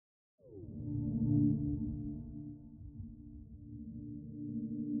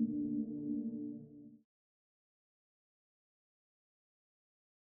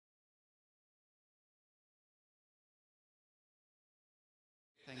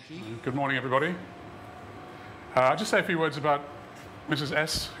Good morning, everybody. I'll just say a few words about Mrs.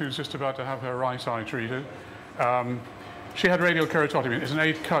 S, who's just about to have her right eye treated. She had radial keratotomy. It's an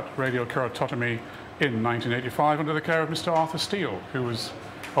 8-cut radial keratotomy in 1985 under the care of Mr. Arthur Steele, who was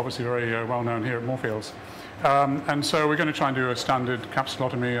obviously very well known here at Moorfields. And so we're going to try and do a standard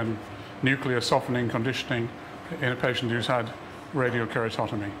capsulotomy and nuclear softening conditioning in a patient who's had radial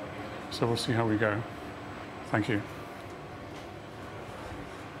keratotomy. So we'll see how we go. Thank you.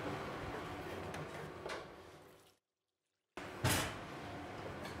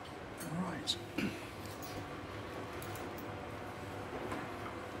 Right.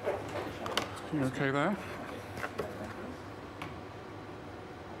 You okay there?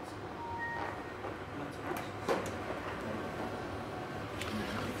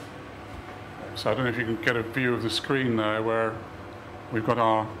 So I don't know if you can get a view of the screen there where we've got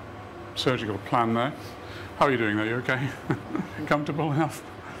our surgical plan there. How are you doing there? You okay? Comfortable enough?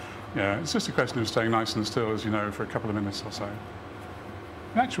 Yeah, it's just a question of staying nice and still, as you know, for a couple of minutes or so.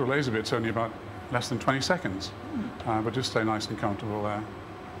 The actual laser bit's only about less than 20 seconds, but just stay nice and comfortable there.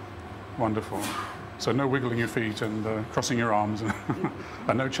 Wonderful. So no wiggling your feet and crossing your arms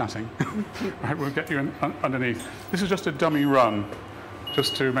and no chatting. Right, we'll get you in, underneath. This is just a dummy run,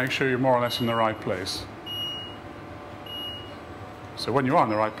 just to make sure you're more or less in the right place. So when you are in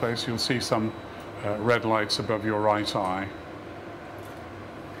the right place, you'll see some red lights above your right eye.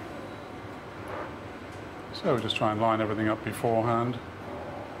 So we'll just try and line everything up beforehand.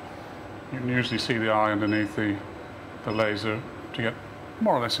 You can usually see the eye underneath the laser to get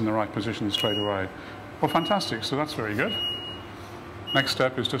more or less in the right position straight away. Well, fantastic, so that's very good. Next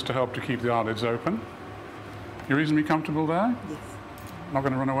step is just to help to keep the eyelids open. You reasonably comfortable there? Yes. Not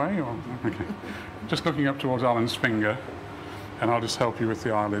going to run away? Or? Okay. Just looking up towards Alan's finger, and I'll just help you with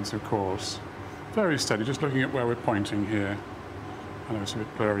the eyelids, of course. Very steady, just looking at where we're pointing here. I know it's a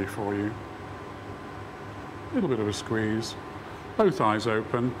bit blurry for you. A little bit of a squeeze. Both eyes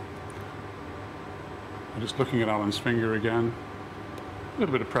open. I'm just looking at Alan's finger again. A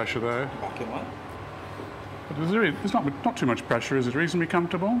little bit of pressure there. Back in one. But there's not too much pressure. Is it reasonably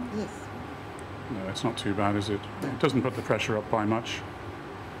comfortable? Yes. No, it's not too bad, is it? It doesn't put the pressure up by much.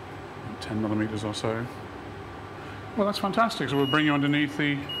 10 millimeters or so. Well, that's fantastic. So we'll bring you underneath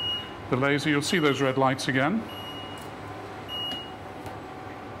the laser. You'll see those red lights again.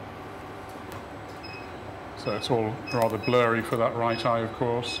 So it's all rather blurry for that right eye, of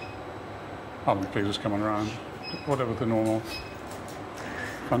course. Alan, please just come on around. Whatever the normal.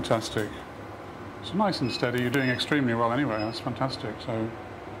 Fantastic. So nice and steady. You're doing extremely well anyway. That's fantastic. So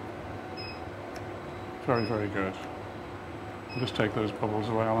very, very good. We'll just take those bubbles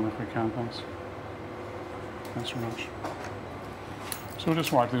away, Alan, if we can. Thanks. Thanks very much. So we'll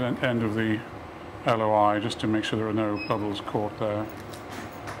just wipe the end of the LOI just to make sure there are no bubbles caught there.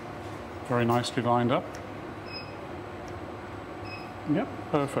 Very nicely lined up. Yep,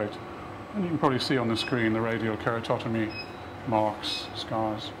 perfect. And you can probably see on the screen the radial keratotomy marks,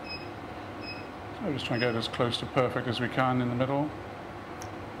 scars. So we'll just try and get as close to perfect as we can in the middle.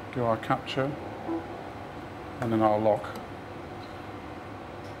 Do our capture. And then our lock.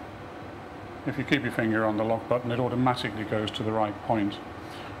 If you keep your finger on the lock button, it automatically goes to the right point.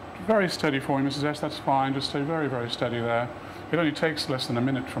 Very steady for you, Mrs. S, that's fine. Just stay very, very steady there. It only takes less than a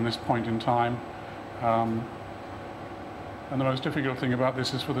minute from this point in time. And the most difficult thing about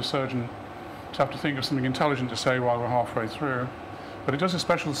this is for the surgeon to have to think of something intelligent to say while we're halfway through. But it does a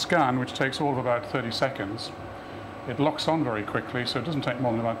special scan, which takes all of about 30 seconds. It locks on very quickly, so it doesn't take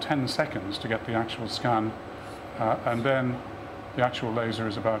more than about 10 seconds to get the actual scan. And then the actual laser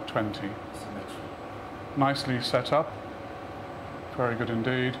is about 20. Nicely set up. Very good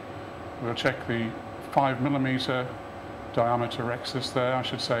indeed. We'll check the 5mm diameter rexus there. I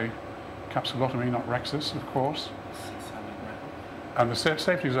should say capsulotomy, not rexus, of course. And the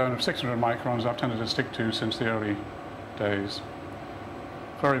safety zone of 600 microns I've tended to stick to since the early days.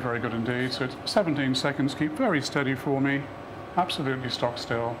 Very, very good indeed. So it's 17 seconds. Keep very steady for me. Absolutely stock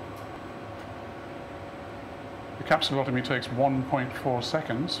still. The capsulotomy takes 1.4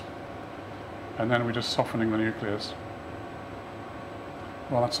 seconds, and then we're just softening the nucleus.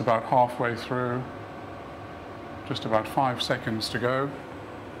 Well, that's about halfway through. Just about 5 seconds to go.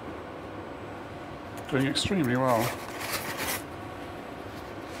 Doing extremely well.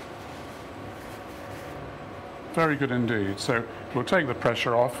 Very good indeed. So we'll take the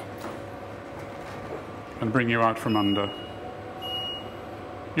pressure off and bring you out from under.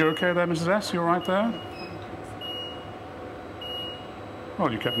 You okay there, Mrs. S? You all right there? Well,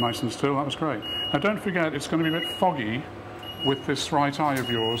 you kept nice and still. That was great. Now, don't forget, it's going to be a bit foggy with this right eye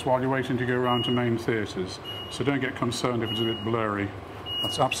of yours while you're waiting to go around to main theatres. So don't get concerned if it's a bit blurry.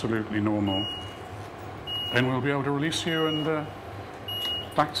 That's absolutely normal. Then we'll be able to release you and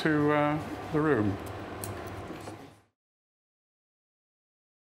back to the room.